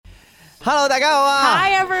Hello， 大家好啊！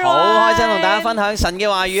 Hi everyone！ 好開心同大家分享神嘅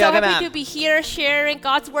話語啊！ So 今 happy 日 to be here sharing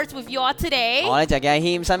God's words with you all today. 我咧就係阿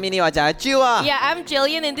謙，身邊呢位就係 Jill 啊！ Yeah, I'm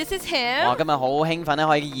Jillian and this is 哇， him. 今日好興奮咧，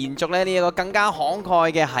可以延續咧呢一個更加慷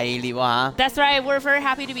慨嘅系列啊！ That's right, we're very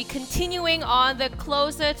happy to be continuing on the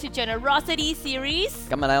Closer to Generosity series.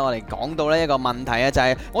 今日咧我哋講到呢一個問題啊，就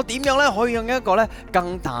係我點樣咧可以用一個咧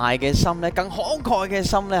更大嘅心咧、更慷慨嘅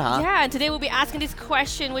心咧嚇？ Yeah, and today we'll be asking this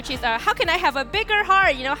question, which is, how can I have a bigger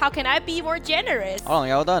heart? You know, how can I be more generous? 可能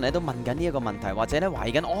有好多人咧都問緊呢一個問題，或者咧懷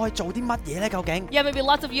疑緊我可以做啲乜嘢咧？究竟 Yeah, maybe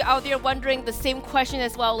lots of you out there wondering the same question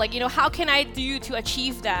as well. Like, you know, how can I do to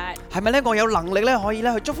achieve that? 係咪咧我有能力咧可以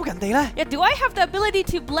咧去祝福人哋咧？ Yeah, do I have the ability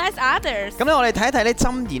to bless others? 咁咧我哋睇一睇咧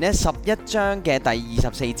箴言咧11章嘅第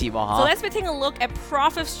24節喎 So 嚇。 let's be taking a look at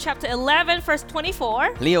Proverbs chapter 11, verse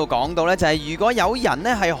 24. 呢度講到咧就係如果有人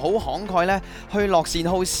咧係好慷慨咧去樂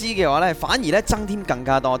善好施嘅話咧，反而咧增添更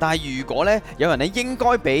加多。但係如果咧有人咧應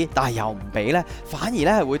該俾，但係又唔俾咧，反而咧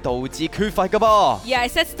係會導致缺乏嘅噃。 Yeah,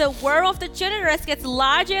 it says the word of the generous gets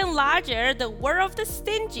larger and larger, the word of the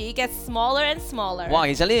stingy gets smaller and smaller. 哇，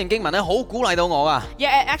其實呢段經文咧好鼓勵到我啊！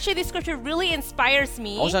 Yeah, actually this scripture really inspires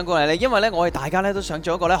我 me. 想鼓勵你，因為咧我哋大家咧都想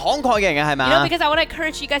做一個咧慷慨嘅人嘅，係咪 You know, 啊？ because I want to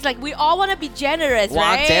encourage you guys, like, we all want to be generous,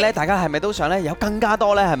 或者咧 right? 大家係咪都想咧有更加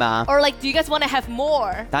多咧，係咪啊？ Or like, do you guys want to have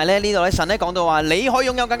more? 但係咧呢度咧神咧講到話，你可以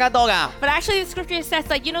擁有更加多㗎。 But actually the scripture says,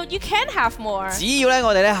 like, you know, you can have more. 只要咧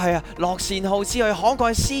我哋咧係樂善好施去慷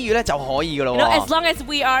慨施予咧就可以㗎咯 You know, as 喎。 long as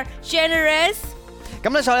we are generous. 咁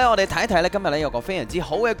咧所以咧我哋睇一睇咧今日咧有個非常之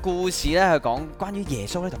好嘅故事咧係講關於耶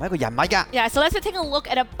穌咧同埋一個人物㗎。 Yeah, so let's take a look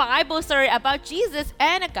at a Bible story about Jesus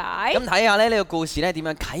and a guy. 咁睇下咧呢個故事咧點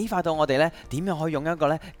樣啟發到我哋咧點樣可以用一個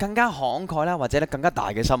咧更加慷慨啦或者咧更加大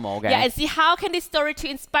嘅心我 Yeah, 嘅。 and see how can this story to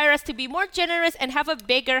inspire us to be more generous and have a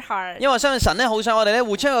bigger heart. 因為我相信神咧好想我哋咧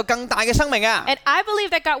活出一個更大嘅生命啊， And I believe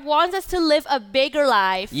that God wants us to live a bigger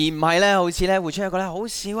life. 而唔係咧好似咧活出一個咧好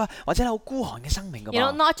少啊或者咧好孤寒嘅生命㗎 You know,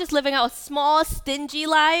 噃。 not just living out a small, stingy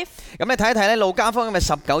life. 咁你睇一睇咧路加福音嘅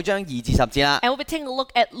19章2至10節啦。 And we'll be taking a look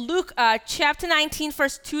at Luke chapter 19,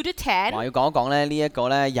 verse 2 to 10. 話要講一講咧呢一個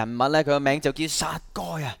咧人物咧佢個名就叫撒該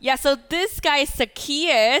啊。 Yeah, so this guy is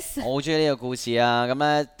Zacchaeus. 我好中意呢個故事啊！咁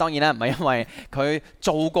咧當然咧唔係因為佢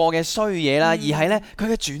做過嘅衰嘢啦，而係咧佢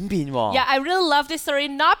嘅轉變喎。 Yeah, I really love this story,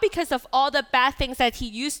 not because of all the bad things that he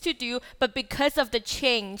used to do, but because of the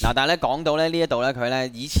change. 嗱，但係咧講到咧呢一度咧，佢咧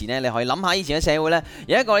以前咧，你可以諗下以前嘅社會咧，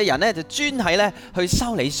有一個人咧就專係咧去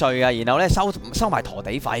收你稅啊，然後咧收埋陀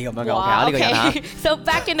地費咁樣嘅。OK 啊，呢個人啊。 okay. So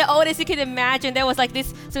back in the old days, you can imagine there was like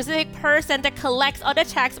this specific person that collects all the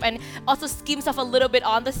tax and also schemes off a little bit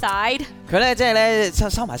on the side. 佢咧即係咧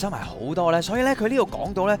收埋好多咧，所以咧佢呢度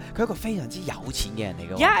講到咧，佢係一個非常之有錢嘅人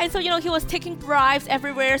嚟嘅。 Yeah, and so, you know, he was taking bribes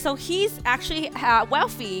everywhere, so he's actually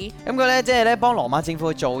wealthy. 咁佢咧即係咧幫羅馬政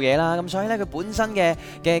府去做嘢啦，咁所以咧佢本身嘅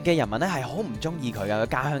人民咧係好唔中意佢嘅，佢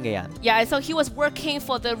家鄉嘅人。 Yeah, and so he was working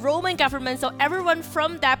for the Roman government, so everyone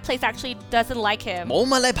from that place actually doesn't like him. 冇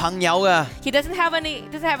乜咧朋友㗎。 He doesn't have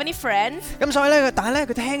any friends. 咁所以咧，但係咧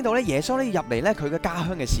佢聽到咧耶穌咧入嚟咧佢嘅家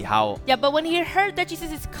鄉嘅時候， Yeah, but when he heard that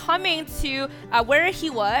Jesus is coming to where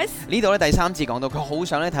he was, 呢度咧第3節講到佢好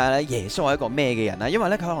想咧睇下咧耶穌係一個咩嘅人啊，因為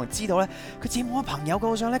咧佢可能知道咧佢自己冇乜朋友，佢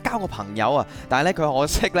好想咧交個朋友啊，但係咧佢可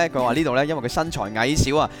惜咧佢話呢度咧因為佢身材矮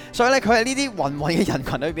小啊，所以咧佢喺呢啲芸芸嘅人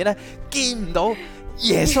群裏邊咧見唔到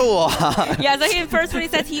耶穌啊。 yeah, so in verse 1 he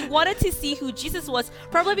says he wanted to see who Jesus was,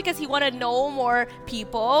 probably because he wanted to know more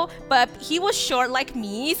people, but he was short like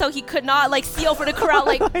me, so he could not like see over the crowd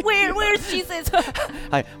like, where's Jesus?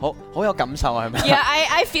 係好有感受啊，係咪？ Yeah,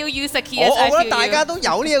 I feel you, Zacchaeus. 我 I 覺得 feel 大 you. 家都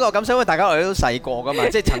有呢一個感受，因為大家我哋都細個噶嘛，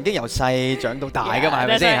即係曾經由細長到大噶嘛，係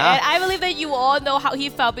咪 That's 先 right. 嚇？ And I believe that you all know how he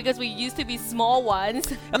felt because we used to be small ones.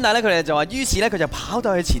 咁但係咧佢哋就話，於是咧佢就跑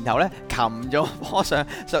到去前頭咧，擒咗棵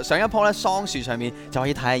上一棵咧桑樹上面，就可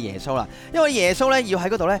以睇下耶穌啦。因為耶穌咧要喺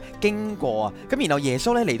嗰度咧經過啊，咁然後耶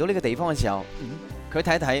穌咧嚟到呢個地方嘅時候，佢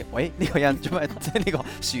睇一睇，喂呢個人做咩？即係呢個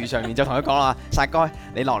樹上面就同佢講啦，撒該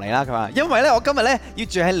你落嚟啦。佢話因為咧我今日咧要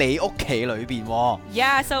住喺你屋企裏邊喎。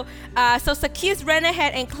 Yeah, so Zacchaeus ran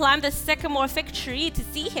ahead and climbed the sycamore fig tree to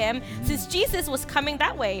see him, since Jesus was coming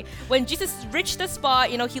that way. When Jesus reached the spot,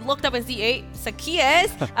 you know, he looked up and see, hey,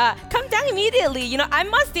 Zacchaeus, come down immediately. You know, I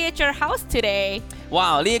must stay at your house today.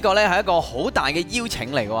 哇！呢一個咧係一個好大嘅邀請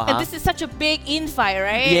嚟喎 And this is such a big invite,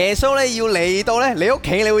 right? 耶穌咧要嚟到咧你屋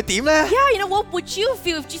企，你會點咧？ Yeah, you know, what would you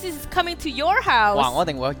feel if Jesus is coming to your house? 哇！我一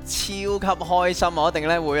定會超級開心，我一定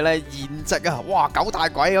咧會咧現職啊！哇，九大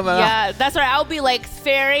鬼咁樣啊！ Yeah, that's right. I'll be like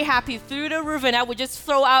very happy through the roof, and I would just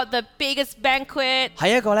throw out the biggest banquet.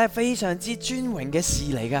 係一個咧非常之尊榮嘅事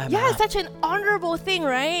嚟㗎，係咪 Yeah, such an honorable thing,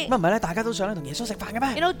 right? 乜唔係咧？大家都想咧同耶穌食飯嘅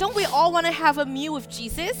咩？ You know, don't we all want to have a meal with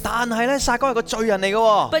Jesus? 但係咧，撒該係個罪人嚟嘅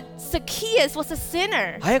喎， But Zacchaeus was a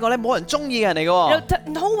sinner. 係一個咧冇人中意嘅人嚟嘅 You 喎，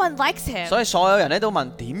 know, no one likes him. 所以所有人咧都問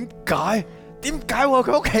點解喎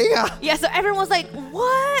佢屋企㗎？ Yeah, so everyone was like,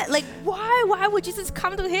 what? Like, why? Why would Jesus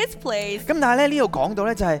come to his place? 咁但係咧呢度講到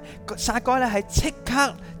咧就係撒該咧係即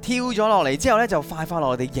刻跳咗落嚟之後咧就快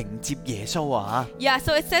落嚟迎接耶穌啊 Yeah,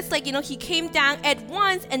 so it says like, he came down at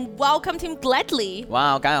once and welcomed him gladly.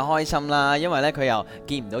 哇，我梗係開心啦，因為咧佢又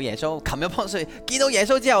見唔到耶穌，擒咗棵樹見到耶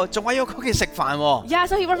穌之後，仲喺佢屋企食飯喎。Yeah,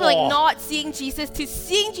 so he went from like Oh. not seeing Jesus to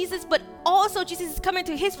seeing Jesus, but also Jesus is coming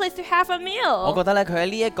to his place to have a 我 meal. 覺得咧佢喺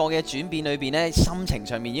呢一個嘅轉變裏邊咧，心情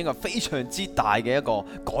上面應該非常之大嘅一個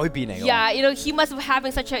改變嚟㗎。 Yeah, he must be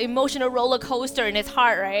having such an emotional roller coaster in his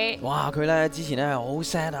heart, right? 哇！佢咧之前咧好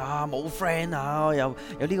sad 啊，冇 friend 啊，有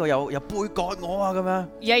呢個又背割我啊咁樣。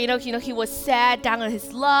Yeah, he was sad, down on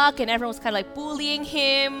his luck, and everyone was kind of like bullying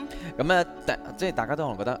him. 咁咧，即係大家都可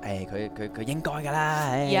能覺得，佢應該㗎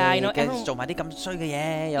啦，Yeah, everyone 做埋啲咁衰嘅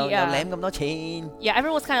嘢，又 Yeah. 舐咁多錢。 Yeah,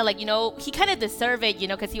 everyone was kind of like, he kind of deserved it,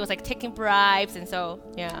 because he was like taking bribes, and so,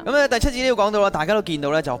 yeah. 咁咧第7節呢度講到啦，大家都見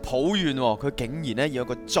到咧就抱怨喎，佢竟然咧要有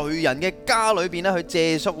個罪人嘅家裏邊咧去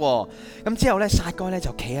借宿喎。咁之後咧撒該咧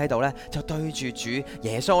就企喺度咧，就對住主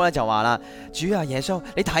耶穌咧就話啦：主啊，耶穌，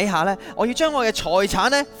你睇下咧，我要將我嘅財產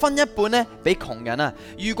咧分一半咧俾窮人啊！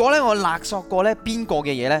如果咧我勒索過咧邊個嘅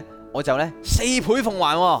嘢咧，我就咧4倍奉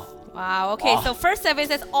還喎。 Wow, okay, Wow. so verse 7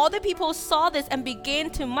 says, all the people saw this and began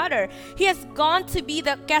to mutter, he has gone to be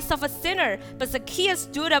the guest of a sinner. But Zacchaeus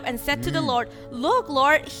stood up and said to the Lord, look,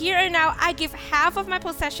 Lord, here and now I give half of my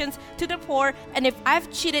possessions to the poor, and if I've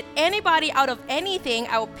cheated anybody out of anything,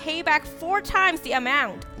 I will pay back 4 times the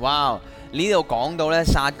amount. 哇！呢度講到咧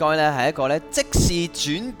撒該咧係一個咧即時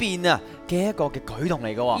轉變啊嘅一個嘅舉動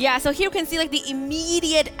嚟嘅喎。 Yeah, so here you can see like the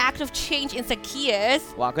immediate act of change in Zacchaeus.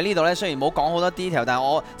 哇！佢呢度咧雖然冇講好多 detail，但係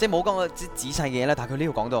我即係冇講個仔細嘅嘢咧，但係佢呢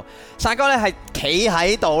度講到撒該咧係企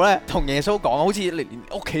喺度咧同耶穌講，好似連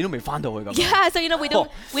屋企都未翻到去咁。 Yeah, so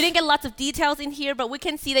we didn't get lots of details in here, but we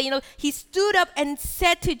can see that he stood up and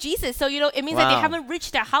said to Jesus. So it means that they Wow. haven't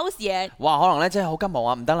reached their house yet. 哇！可能咧真係好急忙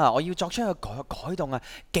啊，唔得啦，我要作出一個改動啊！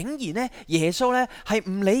竟然咧耶穌咧係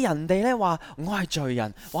唔理人哋咧話我係罪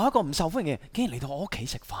人，話一個唔受歡迎嘅，竟然嚟到我屋企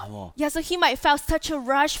食飯喎。 Yeah, so he might felt such a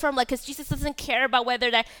rush from because Jesus doesn't care about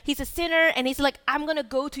whether that he's a sinner, and he's like, I'm gonna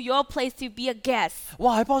go to your place to be a guest.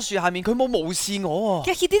 哇！喺棵樹下面佢冇無視我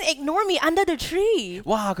喎。 Yeah, he didn't ignore me under the tree.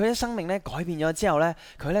 哇！佢嘅生命咧改變咗之後咧，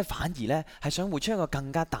佢咧反而咧係想活出一個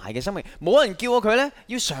更加大嘅生命。冇人叫過佢咧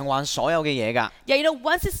要償還所有嘅嘢㗎。 Yeah,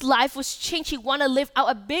 once his life was changed, he wanted to live out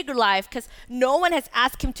a bigger life because no one has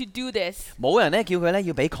asked him to do this. 冇人咧叫佢咧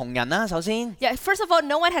要俾窮人啦，首先。 Yeah, first of all,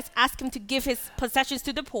 no one has asked him to give his possessions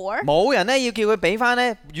to the poor. 冇人咧要叫佢俾翻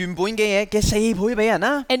咧原本嘅嘢嘅4倍俾人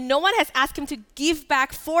啦。 And no one has asked him to give back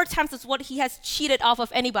 4 times as what he has cheated off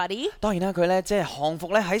of anybody. 當然啦，佢咧即係降服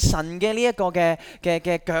咧喺神嘅呢一個嘅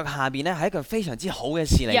腳下邊咧係一個非常之好嘅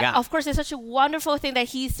事嚟 Yeah, 㗎。 of course, it's such a wonderful thing that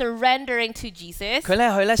he's surrendering to Jesus. 佢咧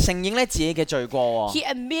去咧承認咧自己嘅罪過喎。 He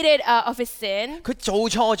admitted of his sin. 佢做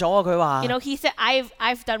錯咗啊！佢話。 He said,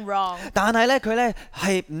 I've done wrong. 但係咧，佢咧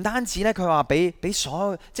係唔單止咧，佢話俾所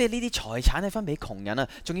有即係呢啲財產咧分俾窮人啊，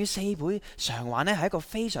仲要4倍償還咧，係一個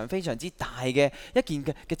非常非常之大嘅一件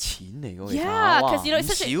嘅錢嚟㗎喎。 Yeah, 哇 because 唔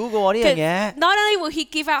少㗎喎呢樣嘢。 Not only will he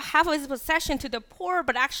give out half of his possession to the poor,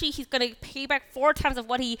 but actually he's going to pay back 4 times of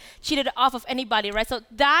what he cheated off of anybody, right? So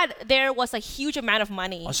that there was a huge amount of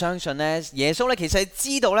money. 我相信咧，耶穌咧其實係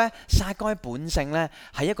知道咧撒該本性咧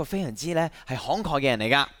係一個非常之咧係慷慨嘅人嚟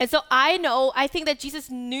㗎。 And so I think that Jesus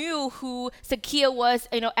knew who Zacchaeus was,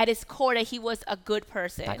 at his core, that he was a good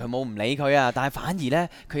person. 但係佢冇唔理佢啊，但係反而咧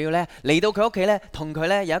佢要咧嚟到佢屋企咧，同佢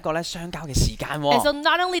咧有一個咧相交嘅時間喎。 And so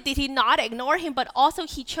not only did he not ignore him, but also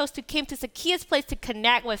he chose to came to Zacchaeus' place to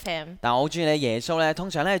connect with him. 但我好中意咧耶穌咧，通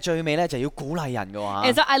常咧最尾咧就要鼓勵人㗎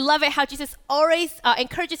喎。 And so I love it how Jesus always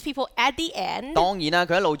encourages people at the end. 當然啦，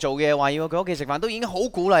佢一路做嘅話要佢屋企食飯都已經好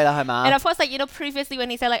鼓勵啦，係嘛？ And of course, previously when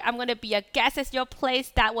he said I'm going to be a guest at your place,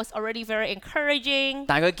 that was already very encouraging.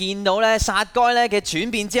 但係佢見到咧撒該咧嘅轉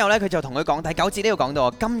變之後咧，佢就同佢講第9節呢度講到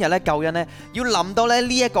啊，今日咧救恩咧要臨到咧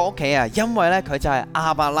呢一個屋企啊，因為咧佢就係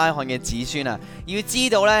亞伯拉罕嘅子孫啊。要知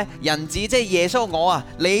道咧人子即係耶穌我啊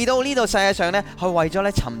嚟到呢度世界上咧，係為咗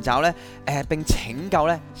咧尋找咧並拯救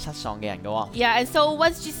咧失喪嘅人嘅喎。 Yeah, and so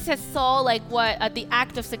once Jesus had saw what the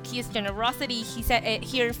act of Zacchaeus' generosity, he said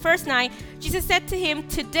here in verse 9, Jesus said to him,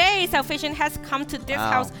 "Today salvation has come to this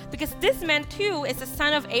Wow. house, because this man too is the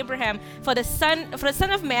son of Abraham. For the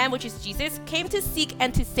son of man, which is Jesus, came to seek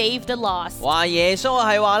and to save the lost." 哇！耶穌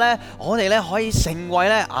係話咧，我哋咧可以成為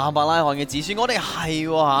咧亞伯拉罕嘅子孫，我哋係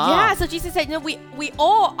喎嚇。Yeah, so Jesus said, we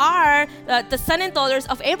all are the son and daughters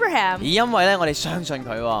of Abraham. 而因為咧，我哋相信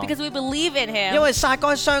佢喎。Because we believe in him. 因為撒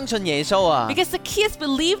該相信耶穌啊。Because Zacchaeus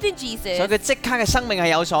believed in 所以 Jesus. 佢即刻嘅生命係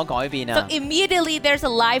有所改變 So 啊！ immediately there's a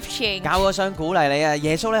life change. 教我想鼓勵你啊，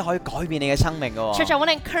耶穌咧可以改變你嘅生命嘅 Church, 喎， I want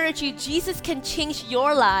to encourage you. Jesus can change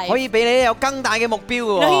your life. 可以俾你有更大嘅目標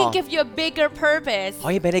嘅 He can 喎， give you a bigger purpose.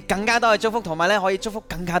 可以俾你更加多嘅祝福，同埋咧可以祝福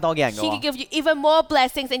更加多嘅人嘅 He can 喎。 give you even more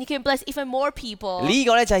blessings and He can bless even more people. 呢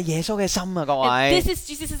個咧就係耶穌嘅心啊，各 And 位。 this is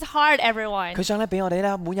Jesus' heart, everyone. 佢想咧俾我哋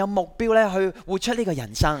咧滿有目標咧去活出呢個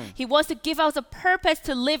人生， He wants to give us a purpose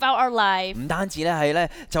to live out our life. 唔單止咧係咧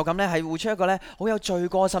就咁咧係活出一個咧好有罪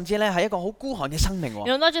過，甚至咧係一個好孤寒嘅生命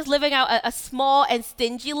喎， Not just living out a small and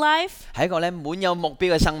stingy life, 係一個咧滿有目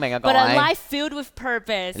標嘅生命啊，各 but a 位。 life filled with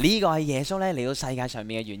purpose. 呢個係耶穌咧嚟到世界上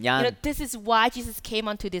面嘅原因。 This is why Jesus came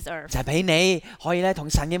onto this earth. 就係俾你可以咧同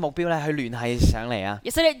神嘅目標咧去聯繫上嚟啊！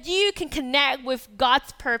 So that you can connect with God's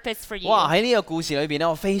purpose for you. 哇！喺呢個故事裏邊咧，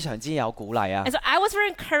我非常之有鼓勵啊！ And so I was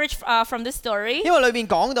very encouraged from this story. 因為裏邊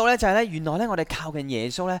講到咧就係咧，原來咧我哋靠近耶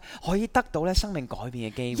穌咧，可以得到咧生命改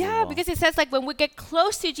變嘅機會 Yeah, 喎。 because it says like when we get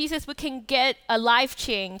close to Jesus, we can get a life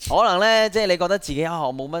change. 可能咧，即係你覺得自己啊，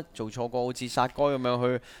我冇乜做錯過，好似撒該咁樣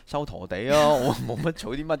去收陀地啊，我冇乜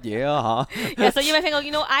做啲乜嘢啊嚇。 Yeah, so you might think,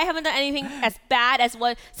 I haven't done anything as bad as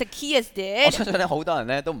what Zacchaeus 我 did. 相信咧好多人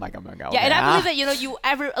咧都唔係咁樣㗎。 Yeah, and I OK， believe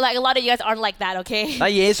that like a lot of you guys aren't like that, okay? 但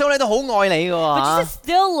係耶穌咧都好愛你㗎 But 喎 Jesus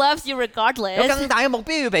still loves you 有 regardless, 更大嘅目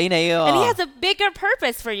標要俾你㗎 and He 喎 has a bigger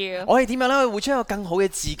purpose for you. 我哋點樣咧去活出一個更好嘅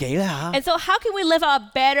自己咧嚇？ And so how can we live out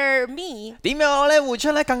a better me? 點樣咧活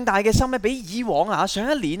出咧更大嘅心咧，比以往啊上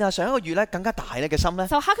一年啊上一個月咧更加大咧嘅心咧？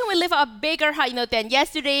 So how can we live out a bigger heart, than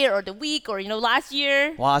yesterday or the week or last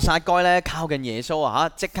year? 哇！撒該咧靠近耶穌啊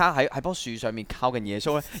嚇，即刻喺棵樹上面靠近耶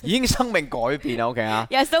穌咧，已經生命改變啦 OK 啊！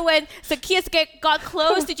 Yeah, so when Zacchaeus got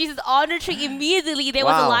close to Jesus on the tree, immediately there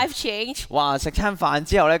was a Wow. life change. 哇！食餐飯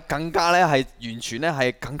之後咧，更加咧係完全咧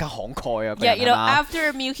係更加慷慨啊！個 Yeah, 人係嘛 after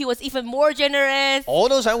a meal, he was even more generous. 我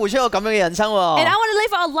都想活出一個咁樣嘅人生 And I 喎。 want to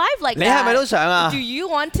live out a life like 你係咪 that. 都想啊 Do？you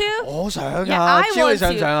want to? 我想 Yeah, 啊， I 知道你 want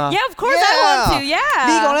想 to. 唔想啊？ Yeah, of course I want to.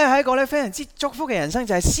 呢個 Yeah. 咧係一個咧非常之祝福嘅人生，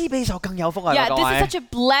就係施比受更有福啊！ Yeah, 各 this 位 is。such a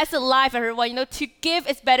blessed life, everyone. To give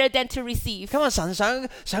is better than to receive. 今日神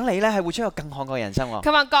想你咧係活出一個更慷慨嘅人生喎。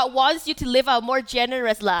 Come on, God wants you to live a more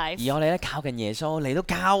generous life. 而我哋咧靠近耶穌嚟到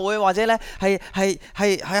教會，或者咧係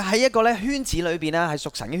喺一個咧圈子裏邊咧，係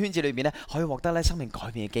屬神嘅圈子裏邊咧，可以獲得咧生命改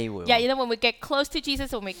變嘅機會喎。 Yeah, when we get close to Jesus,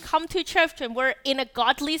 when we come to church, and we're in a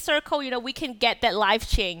godly circle, we can get that life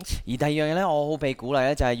change. 而第二樣嘢咧，我好被鼓勵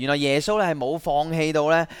咧，就係原來耶穌咧係冇放棄到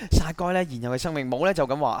咧撒該咧現有嘅生命，冇咧就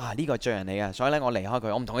咁話啊呢個係罪人嚟嘅，所以咧我離開佢，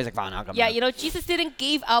我唔同佢食飯啊咁 Yeah, 樣。 Jesus didn't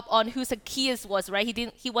give up on who Zacchaeus was, right?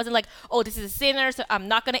 He wasn't like, oh, this is a sinner, so I'm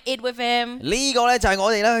not gonna eat with him. 呢個咧就係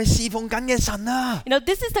我哋咧去侍奉緊嘅神啊！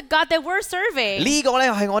 This is the God that we're serving. 呢個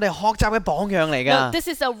咧係我哋學習嘅榜樣嚟㗎。 This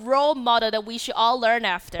is a role model that we should all learn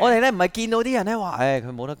after. 我哋咧唔係見到啲人咧話，誒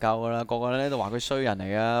佢冇得救㗎啦，個個咧都話佢衰人嚟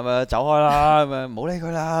㗎，咁啊走開啦，咁啊唔好理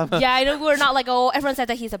佢啦。 Yeah, we're not like, oh, everyone says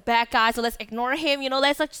that he's a bad guy, so let's ignore him.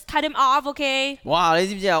 Let's just cut him off, okay? 哇！你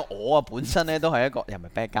知唔知啊？我啊本身咧都係一個又唔係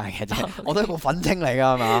bad guy 嘅啫，我都係一個憤青嚟㗎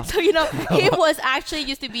係嘛？ So him was actually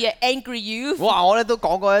used to be an angry youth. 哇！我咧都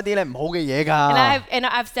講過一啲咧唔好嘅嘢 And 㗎。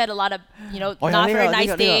 I've said a lot of, 我有 not 呢 very 個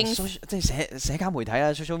nice things. 即係社交媒體啊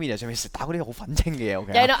social media 上面打嗰啲好憤青嘅嘢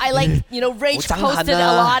OK？ Yeah, I like, rage 好憎恨啊。 posted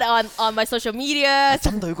a lot on my social media.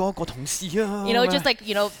 針對嗰個同事啊。 Just like,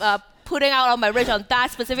 putting out on my rage on that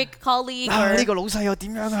specific colleague 啊 or 呢個老細又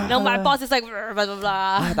點樣啊？ my boss is like blah blah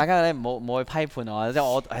blah. 唉大家咧唔好去批判我，即係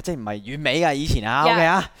我即係唔係完美㗎以前啊 OK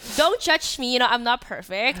啊？ Don't judge me, I'm not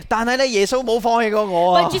perfect. 但係咧耶穌冇放棄過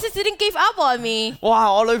我啊 But！Jesus didn't give up on me.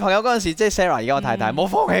 哇！我女朋友嗰陣時即係 Sarah 而家我太太冇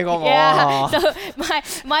放棄過我 Yeah, 啊！ so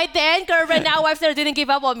my then girlfriend, now wife, Sarah didn't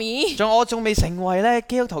give up on me. 我仲未成為咧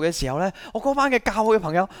基督徒嘅時候咧，我嗰班嘅教會嘅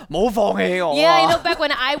朋友冇放棄我 Yeah, 啊！ back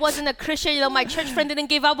when I wasn't a Christian, my church friend didn't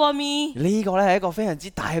give up on me. 呢個咧係一個非常之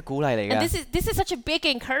大嘅鼓勵嚟 And 嘅。 this is such a big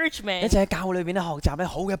一 encouragement. 直喺教會裏邊咧學習咧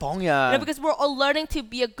好嘅榜樣， Because we're all learning to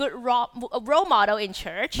be a good role model in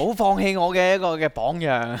church. 冇放棄我嘅一個嘅榜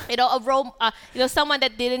樣， Someone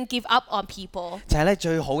that didn't give up on people. 就係咧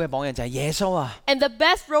最好嘅榜樣就係耶穌啊！ And the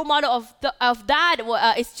best role model of that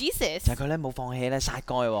is Jesus. 就係佢咧冇放棄咧撒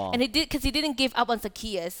該喎。 And because he didn't give up on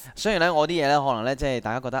Zacchaeus. 雖然咧我啲嘢咧可能咧即係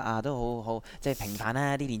大家覺得啊都好即係平凡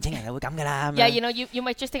啦，啲年青人係會咁噶啦。咁 Yeah, 樣 you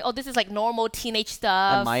might just think, oh, this is like normal teenage 唔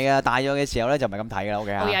stuff. 係啊，大咗嘅時候咧就唔係咁睇㗎啦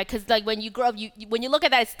，OK Oh 啊。 yeah, because like when you grow up, when you look at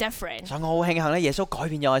that, it's different. 所以我好慶幸咧，耶穌改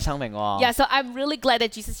變咗我嘅生命喎。 Yeah, so I'm really glad that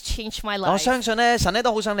Jesus changed my 我 life. 相信咧，神咧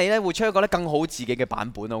都好想你咧活出一個咧更好自己嘅版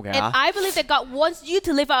本，OK And 啊。 I believe that God wants you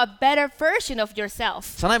to live out a better version of yourself.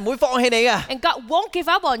 神係唔會放棄你嘅， And God won't give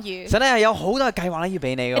up on you. 神咧係有好多嘅計劃咧要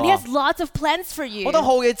俾你 And He has 嘅， lots of plans for you. 好多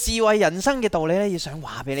好嘅智慧、人生嘅道理咧要想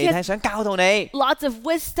話俾你 Yes. 聽，想教導你。 Lots of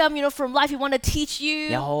wisdom, from life He wants to teach 有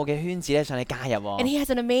you. 好嘅圈子咧想你加入 And 喎。 He has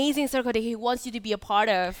an amazing circle that He wants you to be a part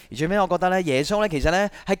of. 而最尾我覺得咧，耶穌咧其實咧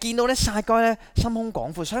係見到咧撒該咧心胸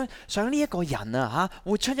廣闊，想呢一個人啊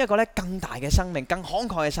活出一個咧更大嘅生命、更慷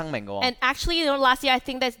慨嘅生命嘅喎。 And actually, last year I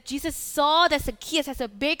think that Jesus saw that Zacchaeus has a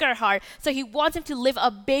bigger heart, so He wants him to live a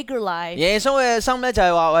bigger life. 耶穌嘅心咧就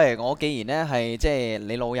係話：喂，我既然咧係即係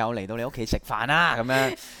你老友嚟到你屋企食飯啦咁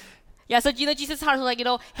樣。 Yeah, so Jesus' heart was like,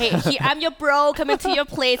 hey, I'm your bro coming to your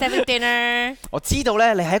place having dinner. 我知道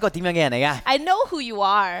咧你係一個點樣嘅人嚟嘅， I know who you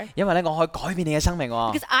are 因為咧我可以改變你嘅生命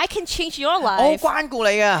喎。 because I can change your 我好 life. 關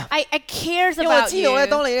顧你嘅。 I cares 因為我 about 知道咧， you.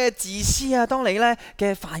 當你咧自私啊，當你咧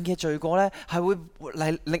嘅犯嘅罪過咧，係會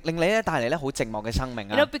令你咧帶嚟咧好寂寞嘅生命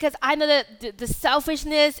啊。 Because I know that the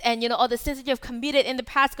selfishness and all the sins that you've committed in the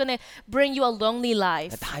past going to bring you a lonely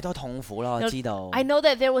life. 太多痛苦啦，我知道。 I know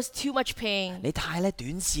that there was too much pain. 你太咧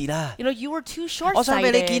短視啦。 You were too 我想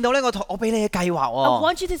俾你見 short-sighted. 到咧，我俾你嘅計劃 I 喎，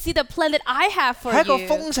 want you to see the plan that I have for 係一個 you.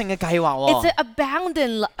 豐盛嘅計劃 It's 喎， an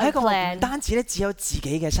abundant 係一個唔 plan. 單止咧只有自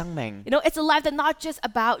己嘅生命， It's a life that's not just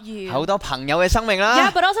about you. 好多朋友嘅生命 Yeah,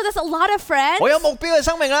 啦， but also there's a lot of friends. 我有目標嘅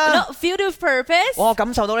生命啦。 Filled with purpose. 我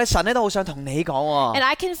感受到咧，神咧都好想同你講 And 喎，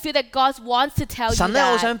 I can feel that God wants to tell you 神咧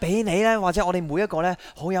好 that. 想俾你咧，或者我哋每一個咧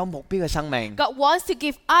好有目標嘅生命。 God wants to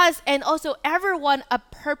give us and also everyone a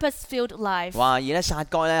purpose-filled life. 哇！而咧撒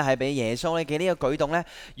該咧係俾耶穌咧嘅呢個舉動咧，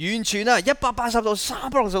完全啊180度、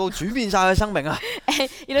360度轉變晒佢生命啊！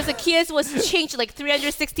 And Zacchaeus was changed like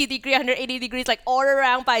 360 degrees, 180 degrees, like all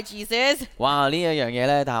around by Jesus. 哇！呢一樣嘢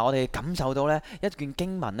咧，但係我哋感受到咧一段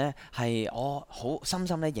經文咧係我好深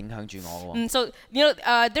深咧影響住我嘅喎。 So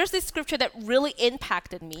there's this scripture that really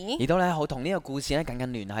impacted me, 而都咧好同呢個故事咧緊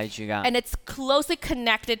緊聯繫住㗎。 and it's closely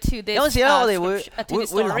connected to this. 有陣時咧，我哋會 to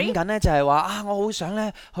this 會 story. 諗緊咧，就係話啊，我好想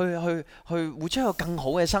咧去活出一個更好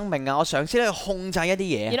嘅生命啊！我嘗試咧去控制一啲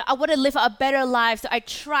嘢 I want to live a better life, so I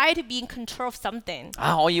try to be in control of something.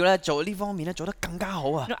 啊！我要咧做呢方面咧做得更加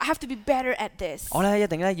好啊！ I have to be better at this. 我咧一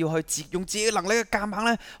定咧要去用自己嘅能力嘅夾硬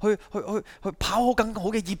咧去跑好更好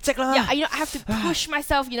嘅業績啦！ Yeah, I have to push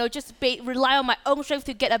myself, just rely on my own strength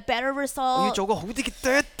to get a better 我要 result. 做個好啲嘅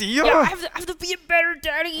爹哋 Yeah, 啊！ I have to be a better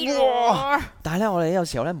daddy. 哇！但係咧，我哋有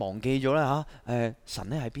時候咧忘記咗咧神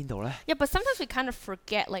咧喺邊度咧？ Yeah, but sometimes we kind of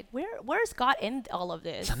forget, like, where is God in all of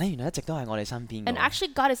this? 神咧原來一直都喺我哋身邊嘅 And 喎，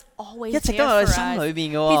 actually, God is always 一直 there 都喺我 for 哋心 us. 裏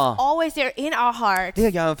邊嘅 He's 喎。 always there in our heart. 呢個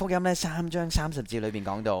約翰福音咧3章30節裏邊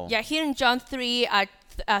講到。 Yeah, here in John 3,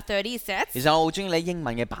 30 it says. 其實我好中意你英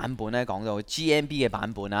文嘅版本咧，講到 GMB 嘅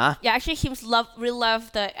版本啊。 Yeah, actually, he really love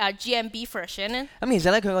the GMB version. 咁其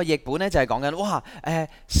實咧，佢個譯本咧就係講緊，哇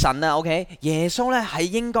神啊，OK，耶穌咧係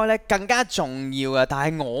應該咧更加重要嘅，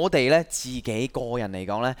但係我哋咧自己個人嚟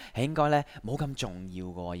講咧係應該咧冇咁重要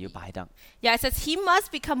嘅喎，要擺得。 Yeah, it says he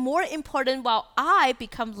must become more important while I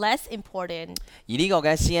become less important. 而呢個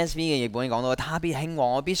嘅 CSV 嘅譯本講到，他必興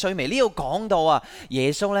旺，我必衰微。呢度講到啊，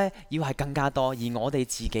耶穌咧要係更加多，而我哋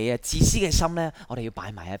自己啊自私嘅心咧，我哋要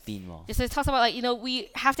擺埋一邊喎。 So it talks about we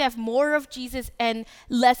have to have more of Jesus and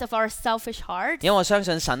less of our selfish heart. 因為我相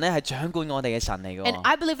信神咧係掌管我哋嘅神嚟嘅 And 喎。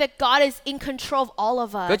 I believe that God is in control of all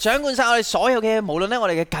of 佢 us. 掌管晒我哋所有嘅，無論咧我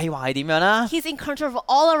哋嘅計劃係點樣啦， He's in control of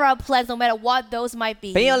all of our plans, no matter what those might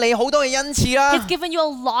be. 俾咗你好多嘅恩賜啦 He's，given you a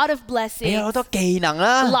lot of 俾咗好 blessings, 多技能 a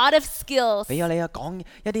啦， lot of skills. 俾咗你啊講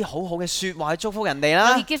一啲好好嘅説話去祝福人哋 He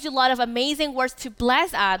啦， gives you a lot of amazing words to bless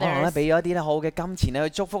可能咧 others. 俾咗一啲咧好嘅金錢咧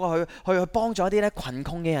去祝福去幫助一啲咧貧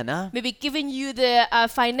窮嘅人啦。 Maybe giving you the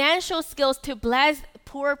financial skills to bless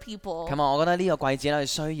poor people. 咁啊，我覺得呢個季節咧，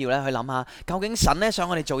需要咧去諗下，究竟神咧想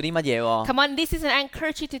我哋做啲乜嘢喎？ Come on, this season I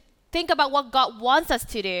encourage you to think about what God wants us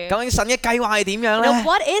to do. 究竟神嘅計劃係點樣咧？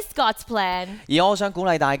 What is God's plan? 而我想鼓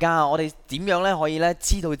勵大家，我哋點樣咧可以咧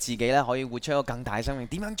知道自己咧可以活出一個更大嘅生命？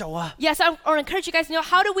點樣做啊 Yes, I want to encourage you guys to know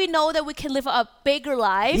how do we know that we can live a bigger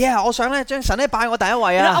life? ？Yeah，我想咧將神咧擺我第一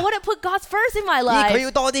位 I 啊！ want to put God first in my 佢 life.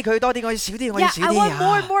 要多啲，佢要多啲，我要少啲，我要 Yeah, 少 I 啲 want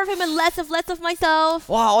more 啊 and！more of Him and less of myself.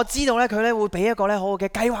 哇！我知道咧佢咧會俾一個咧好好嘅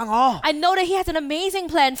計劃我， I know that He has an amazing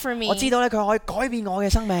plan for me. 我知道咧佢可以改變我嘅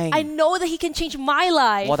生命。 I know that He can change my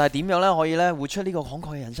life. 但係點樣咧可以咧活出呢個慷慨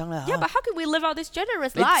嘅人生咧 Yeah, but how can we live out this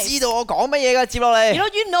generous 你 life? 知道我講乜嘢㗎？接落嚟。 You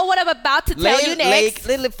know what I'm about to tell you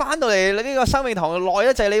next. 你翻到嚟呢個生命堂耐一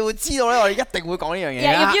陣，你會知道咧，我哋一定會講呢樣嘢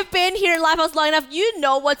Yeah, 啊 if you've been here in Lifehouse long enough, you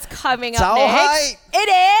know what's coming 就 up 係 next. It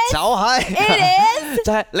is 就係 It is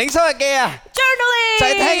就係領修日記啊！ journaling. 就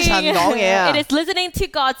係聽神講嘢啊 It is listening to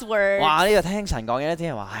God's word. 哇！呢個聽神講嘢咧，啲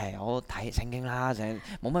人話係我睇聖經啦，成日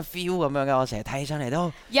冇乜 feel 咁樣嘅，我成日睇起上嚟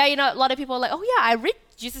都。 Yeah, you know, a lot of people are like, oh yeah, I read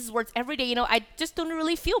Jesus' words every day. You know, I just don't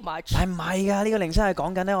really feel much. 但係唔係㗎？呢個靈修係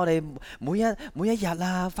講緊咧，我哋每一日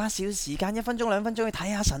啊，花少時間1分鐘2分鐘去睇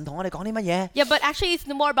下神同我哋講啲乜嘢。 Yeah, but actually it's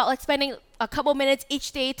more about like spending a couple minutes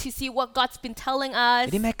each day to see what God's been telling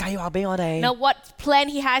us. 有啲咩計劃俾我哋？ Now what plan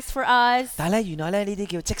He has for us. 但係咧，原來咧呢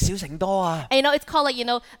啲叫積少成多啊！ And you know, it's called like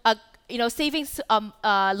saving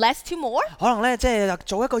less to more. 可能咧即係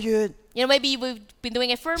做1個月、 You know, maybe we've been doing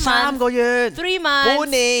it for a 3 month, 個月、 3 months,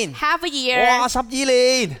 半年、 half a year, 哇12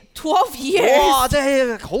年， 12 years. 哇即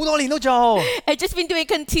係好多年都做。 I've just been doing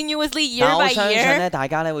it continuously 但 year 我 by 相信咧， year. 大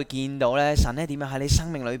家咧會見到咧，神咧點樣喺你生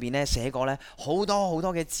命裏邊咧寫過咧好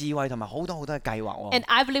多嘅智慧同埋好多嘅計劃喎。 And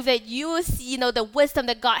I believe that you will see, the wisdom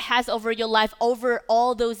that God has over your life over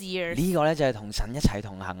all those years. 呢個咧就係同神一齊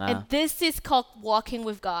同行 And 啊！ this is called walking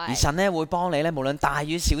with 而 God. 神咧會幫你咧，無論大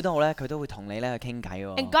與小都好咧，佢都會同你咧去傾偈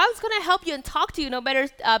And 喎。 God's going to help you and talk to you no matter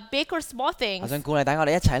big or small 我 things. 想鼓勵大家我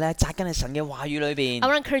哋一齊咧扎根喺神嘅話語裏 I 邊，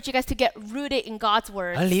 want to encourage you guys to get rooted in God's 去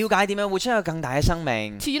word. 了解點樣活出一個更大嘅生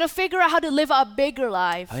命， To, figure out how to live a bigger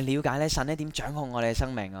life. 去了解咧神咧點掌控我哋嘅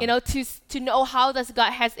生命啊！ To know how does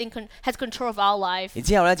God has control of our life. 然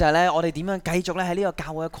之後咧就係咧我哋點樣繼續咧喺呢個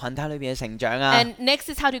教會嘅群體裏邊嘅成長啊！ And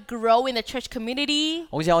next is how to grow in the church community.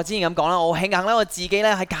 好似我之前咁講啦，我好慶幸咧我自己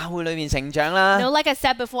咧喺教會裏邊成長啦。 Like I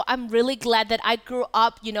said before, I'm really glad that I grew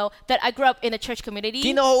up, that I grew up in the church community.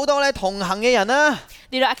 見到好多咧同行嘅人啦，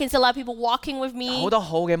 I can see a lot of people walking with me. 好多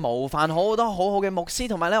好嘅模範，好多好嘅牧師，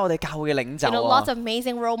同埋咧我哋教會嘅領袖 Lots 啊。 of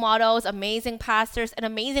amazing role models, amazing pastors, and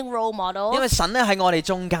amazing role 因 models. 為神咧喺我哋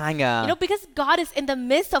中間㗎， Because God is in the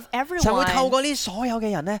midst of 神會透 everyone. 過呢所有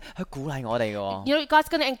嘅人咧去鼓勵我哋㗎， God's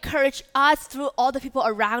going to encourage us through all the people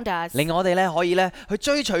around us. 令我哋咧可以咧去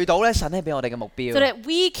追隨到咧神咧俾我哋嘅目 So 標， that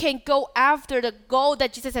we can go after the goal that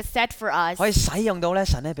Jesus has set for us. 可以使用到咧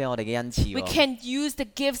神咧俾我哋嘅恩賜 We 喎。 can use the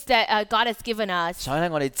gifts that God has given us. 所以咧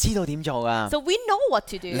我哋知道點做㗎， So we know what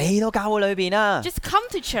to do. 嚟到教會裏邊啦， Just come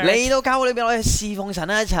to church. 嚟到教會裏邊我哋侍奉神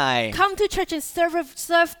啦一齊， Come to church and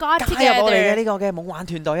serve God 加入我哋嘅 together. 呢個嘅夢幻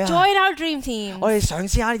團隊啊！ Join our dream team. 我哋嘗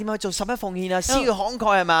試下點樣做11奉獻啊，施予慷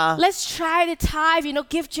慨係嘛？ Let's try to tithe,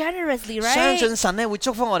 give generously, 相 right? 信神咧會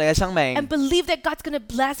祝福我哋嘅生命 And，believe that God's going to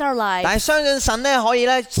bless our 但 lives. 係相信神咧可以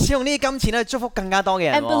咧使用呢啲金錢咧祝福更加多嘅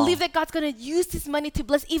人 And believe 喎。 that God's going to use this money to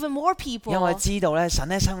bless even more people. 因為知道咧神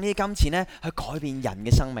咧使用呢啲金錢咧去改變人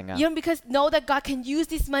嘅生命啊。 Because know that God can use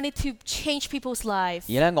this money to change people's lives.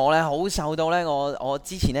 而咧我咧好受到咧我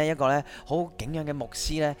之前咧一個咧好敬仰嘅牧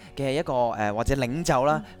師咧嘅一個或者領袖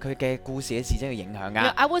啦，佢嘅故事嘅事蹟嘅影響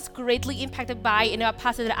㗎。 I was greatly impacted by a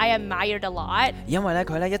pastor that I admired a lot. 因為咧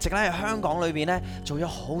佢咧一直咧喺香港裏邊咧做咗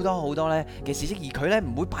好多咧嘅事蹟，而佢咧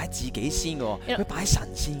唔會擺自己先嘅喎，佢擺神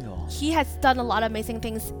先嘅喎。 He has done a lot of amazing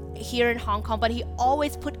things here in Hong Kong, but he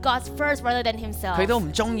always put God first rather than himself. 佢都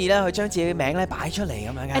唔中意咧去將自己嘅名咧擺出嚟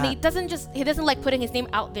咁樣 And 㗎。 he doesn't like putting his name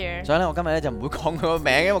out there. 所以咧我今日咧就唔會講佢個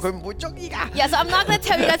名，因為佢唔會中意㗎。 Yeah, so I'm not going to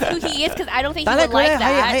tell you guys who he is because I don't think he 但係咧 would 佢咧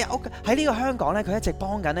like that. 喺呢個香港咧，佢一直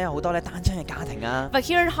幫緊咧好多咧單親嘅家庭啊。 But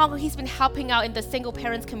here in Hong Kong, he's been helping out in the single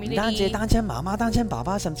parents 唔單止係 community. 單親媽媽、單親爸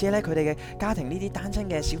爸，甚至咧佢哋嘅家庭呢啲單親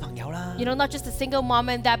嘅小朋友啦， Not just a single mom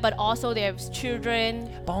and dad, but also their children.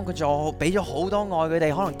 幫佢做，俾咗好多愛佢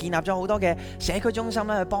哋，可能建立咗好多嘅社區中心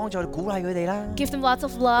咧，去幫助鼓勵佢哋啦。 Give them lots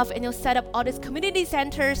of love and set up all these community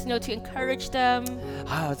centers, to encourage them.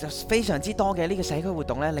 就非常之多嘅呢個社區活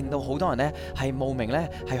動咧，令到好多人咧係慕名咧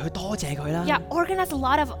係去多謝佢啦。 Yeah, organize a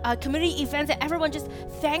lot of community events and everyone just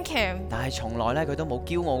thank him. 但係從來咧佢都冇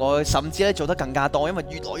驕傲過，甚至咧做得更加多，因為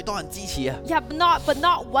越來越多人支持啊。 Yeah, but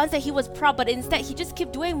not once that he was proud, but instead he just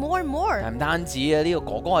kept doing more and more. 但唔單止啊，呢個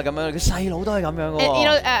哥哥係咁樣，佢細佬都係咁樣嘅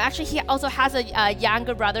And, 喎。 actually he also has a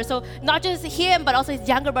younger brother. So not just him, but also his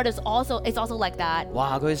younger brother is also like that.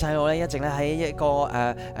 哇！佢細佬咧一直咧喺一個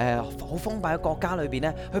好封閉嘅國家裏邊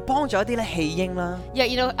咧，去幫助一啲咧棄嬰啦。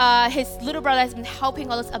 Yeah, his little brother has been helping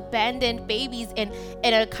all those abandoned babies in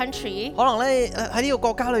a country. 可能咧喺呢個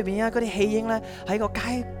國家裏邊啊，嗰啲棄嬰咧喺個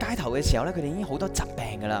街頭嘅時候咧，佢哋已經好多疾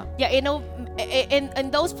病㗎啦。 Yeah,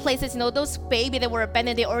 in those places, those baby that were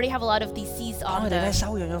abandoned, they already have a lot of disease 當 on 佢哋咧 them. 收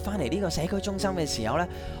養咗翻嚟呢個社區中心嘅時候咧，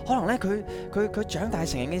可能咧佢長大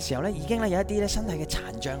成人嘅時候咧，已經咧有一啲咧身體嘅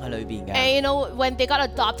殘障喺裏邊嘅， And you know, when they got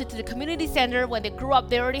adopted to the community center, when they grew up,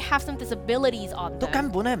 they already have some disabilities on 都 them. 根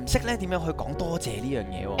本咧唔識咧點樣去講多謝呢樣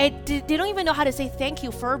嘢喎， And they don't even know how to say thank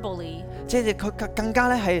you verbally. 即係佢更加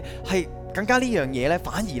咧係更加呢樣嘢咧，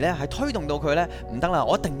反而咧係推動到佢咧唔得啦，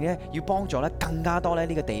我一定咧要幫助咧更加多咧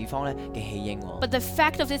呢個地方咧嘅棄嬰喎， But the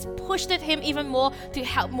fact of this pushed him even more to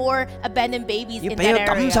help more abandoned babies 要 in 俾佢 that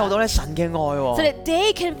感受 area, 到咧神嘅愛 so 喎。 that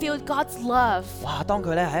they can feel God's love. 哇！當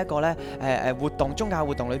佢咧喺一個咧宗教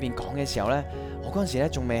活動裏邊講嘅時候咧，我嗰陣時咧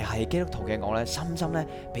仲未係基督徒嘅我咧，深深咧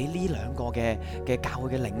俾呢兩個嘅教會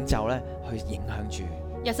嘅領袖咧去影響住。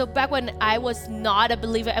 Yeah, so back when I was not a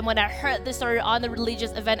believer and when I heard the story on the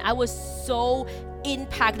religious event, I was so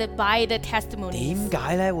impacted by the testimonies. 點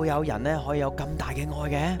解咧會有人咧可以有咁大嘅愛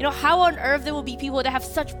嘅？ You know, how on earth there will be people that have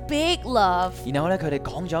such big love? 然後咧佢哋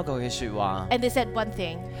講咗一句嘅説話， And they said one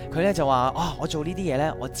thing. 佢咧就話：我做呢啲嘢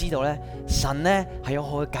咧，我知道咧神咧係有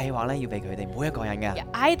好嘅計劃咧，要俾佢哋每一個人嘅。 Yeah,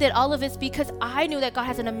 I did all of this because I knew that God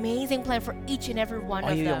has an amazing plan for each and every one 我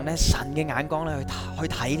of 要用 them. 咧神嘅眼光咧去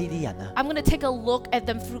睇呢啲人啊！ I'm going to take a look at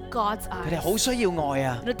them through God's 佢哋 eyes. 好需要愛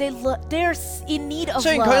啊！ You know, they're in need of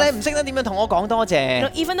雖然佢咧 love. 唔識得點樣同我講多 You 謝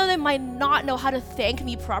know,。even though they might not know how to thank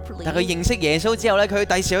me properly. 但佢認識耶穌之後咧，佢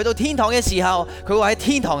第時去到天堂嘅時候，佢會喺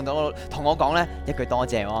天堂度同我講咧一句多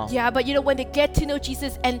謝喎。 Yeah, but you know, when they get to know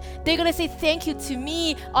Jesus and they're going to say thank you to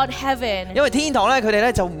me on heaven. 因為天堂咧，佢哋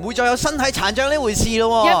咧就唔會再有身體殘障呢回事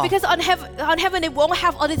咯 Yeah, 喎。 because on heaven they won't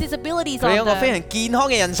have all these disabilities 佢哋 on 有個非 them. 常健康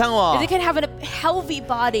嘅人生 They 喎， can have a healthy 一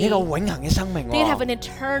body. 個永恆嘅生命 They can have 喎。 an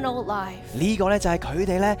eternal life. 呢個咧就係佢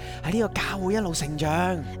哋咧喺呢個教會一路成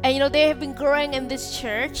長， And you know, they have been growing in this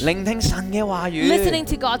church, 聆聽神嘅話語， listening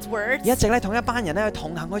to God's words. 一直咧同一班人咧去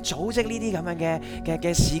同行去組織呢啲咁樣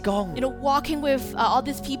嘅事工， You know, walking with all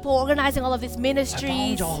these people, organizing all of these 去幫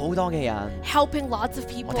ministries, 助好多嘅人。 helping lots of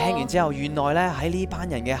我聽完 people. 之後，原來咧喺呢班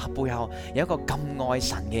人嘅背後有一個咁愛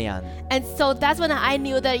神嘅人。 And so that's when I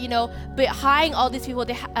knew that, you know, behind all these people,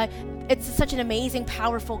 it's such an amazing,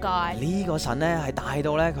 powerful God. 呢個神咧係大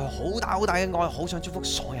到咧佢好大嘅愛，好想祝福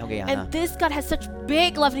所有嘅人啊 And！this God has such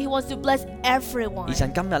big love that He wants to bless everyone. 而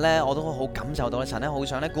神今日咧，我都好感受到咧，神咧好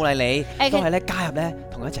想咧鼓勵你， And 都係咧加入咧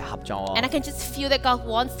同佢一齊合作 And I 喎。 can just feel that God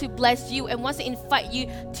wants to bless you and wants to invite you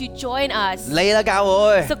to join us. 嚟啦，教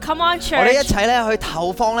會！ So come on, 我哋一 church. 齊咧去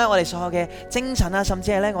投放咧我哋所有嘅精神啊，甚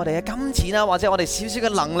至係咧我哋嘅金錢啊，或者我哋少少嘅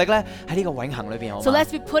能力咧喺呢個永恆裏邊，好 So 嗎？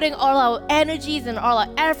 let's be putting all our energies and all our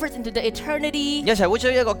efforts into the eternity. 一齊活出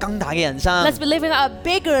一個更大嘅人生， Let's be living a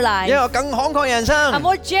bigger 一 life, 個更慷慨嘅人 a 生。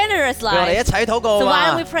 more generous 讓我哋一 life. 齊禱告 So why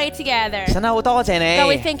啊 don't we！pray together? 神啊，好多謝 God,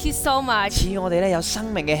 we 你， thank you so much. 賜我哋咧有生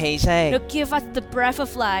命嘅氣息。 You give us the breath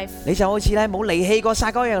of life. 你就好似咧冇離棄過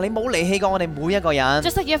撒該一樣，你冇離棄過我哋每一個人。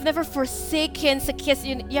 Just like you have never forsaken Zacchaeus,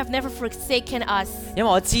 you have never forsaken us. 因為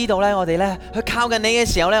我知道咧，我哋咧去靠近你嘅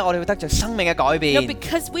時候咧，我哋會得着生命嘅改 You know, 變。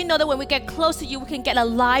 because we know that when we get close to you, we can get a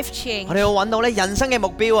life change. 我哋要揾到咧人生嘅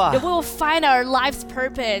目標啊 That！we will find our life's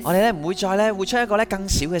purpose. 我哋咧唔會再咧活出一個咧更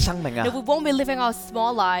小嘅生命啊 That！we won't be living our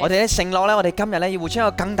small 我 life. 哋咧承諾咧，我哋今日咧要活出一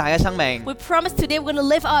個更大嘅生命， We promise today we're going to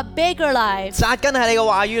live our bigger lives. 扎根喺你嘅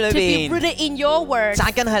話語裏 To be 邊， rooted in your word.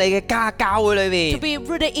 扎根喺你嘅教會裏 To 邊，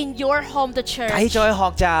 be rooted in your home, the 繼 church. 續去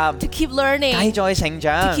學習， To keep 繼 learning. 續去成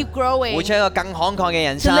長 To，keep growing. 活出一個更慷慨嘅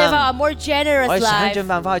人 To 生。 live a more 我 generous 哋想 life. 盡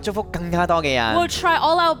辦法去祝福更加多嘅 We'll 人。 try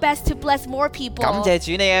all our best to bless more people. 感謝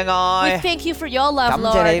主你嘅 We 愛， thank you for your love, 感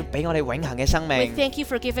謝你 Lord. 俾我哋永恆嘅生 We 命。 thank you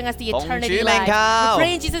for giving us the 奉主 eternity 名 life. 求 We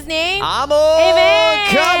pray in Jesus' name. 阿門 Amen.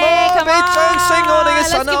 Come on， Come 俾掌聲我哋嘅 on.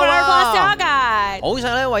 神 Let's give an 啊 applause to 嘛 our God. 好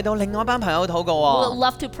想咧為到另外一班朋友禱告 We would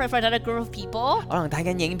喎。 love to pray for another group of people. 可能睇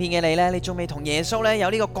緊影片嘅你咧，你仲未同耶穌咧有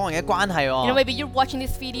呢個個人嘅關係 You know, 喎。 maybe you're watching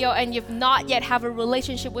this video and you've not yet have a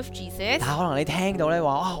relationship with Jesus. 但係可能你聽到咧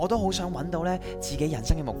話，哇，我都好想揾到咧自己人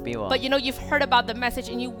生嘅目標啊 But！you know, you've heard about the message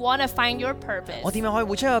and you want to find your purpose. 我點樣可以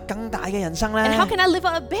活出一個更大嘅人生咧 And？how can I live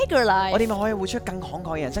out a bigger 我 life? 點樣可以活出更慷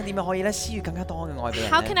慨嘅人生？點樣可以咧施予更加多嘅愛俾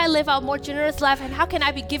人 How can 呢？ I live out more generous life? And how can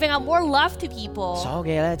I be giving out more love to people? 所有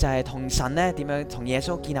嘅嘢咧就係同神咧點樣同耶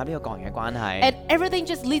穌建立呢個個人嘅關係。 And everything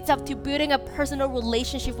just leads up to building a personal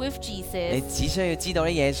relationship with 你 Jesus. 只需要知道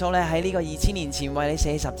咧，耶穌咧喺呢個2000年前為你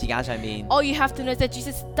寫十字架上面， All you have to know is that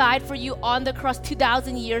Jesus died for you on the cross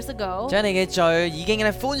 2,000 years ago, 將你嘅罪已經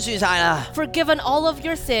咧寬恕晒啦， forgiven all of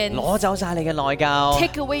your sins, 攞走晒你嘅內疚，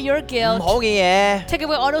 take away your 唔 guilt, 好嘅嘢， take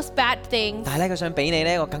away all all those bad things. 但係咧佢想俾你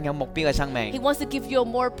呢一個更有目標嘅生 He 命， wants to give you a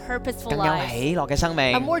more purposeful 更有 life, 喜樂嘅生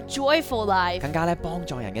a 命， more joyful life. 更加咧幫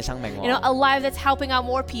助人嘅生命 You know, 喎。 a life that's helping out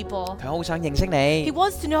more people. 佢好想認識 He 你，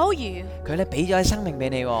 wants to know you. 佢咧俾咗啲生命俾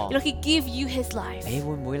你 You 喎。 know, He give you His life. 你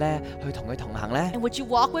會唔會咧去同佢同行呢？ And would you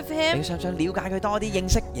walk with 你 Him? 想唔想了解佢多啲，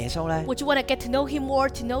認識耶穌呢？ Would you want to get to know Him more,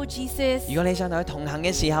 to know Jesus? 如果你想同佢同行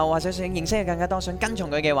嘅時候，或者想認識佢更加多，想跟從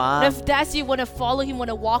佢嘅話 And，if that's you, want to follow Him, want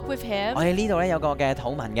to walk with Him, 我哋呢度咧有個嘅禱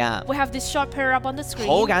文㗎， we have this short prayer up on the screen.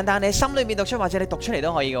 好簡單，你心裏面讀出或者你讀出嚟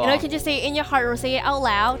都可以嘅 You know, you 喎。 can just say it in your heart or say it out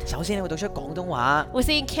loud. 首先你會讀出廣東話， We'll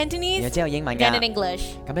say it in 然後 Cantonese, 之後英文 then in 㗎。 English.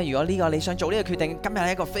 咁咧，如果呢個你想做呢個決定，今日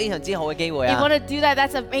係一個非常之好嘅機會 If you 啊！ want to do that,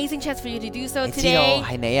 that's an amazing chance for you to do so 你知道 today.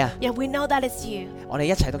 係你啊！ Yeah, we know that it's you. 我哋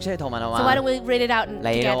一齊讀出呢個禱文好 So why 嘛 don't？we read it out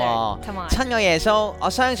嚟 together? 咯 Come 喎！ on. 親愛耶穌，我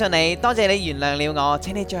相信你，多謝你原諒了我，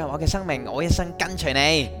請你進入我嘅生命，我一生跟隨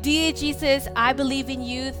你。 Dear Jesus, I believe in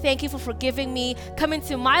you. Thank you for forgiving me. Come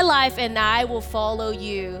into my life and I will follow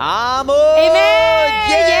you. 阿門 Amen!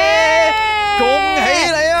 耶！恭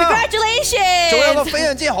喜你啊！ Congratulations! 做咗一個非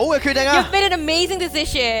常之好嘅決定 You've 啊！ made an amazing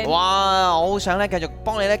decision. 哇！我好想咧繼續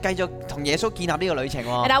幫你咧繼續同耶穌建立呢個旅程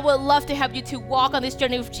And 喎， I would love to help you to walk on this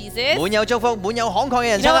journey with Jesus. 滿有祝福、滿有慷慨嘅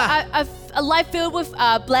人 You 生 know, 啊！ a life filled with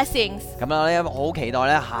blessings. 咁啊，咧好期待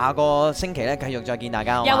咧下個星期咧繼續再見大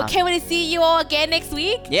家好 Yeah, we 嘛 can't wait to see you all again next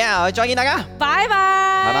week. ？Yeah，再見大家， Bye bye.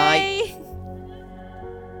 拜拜。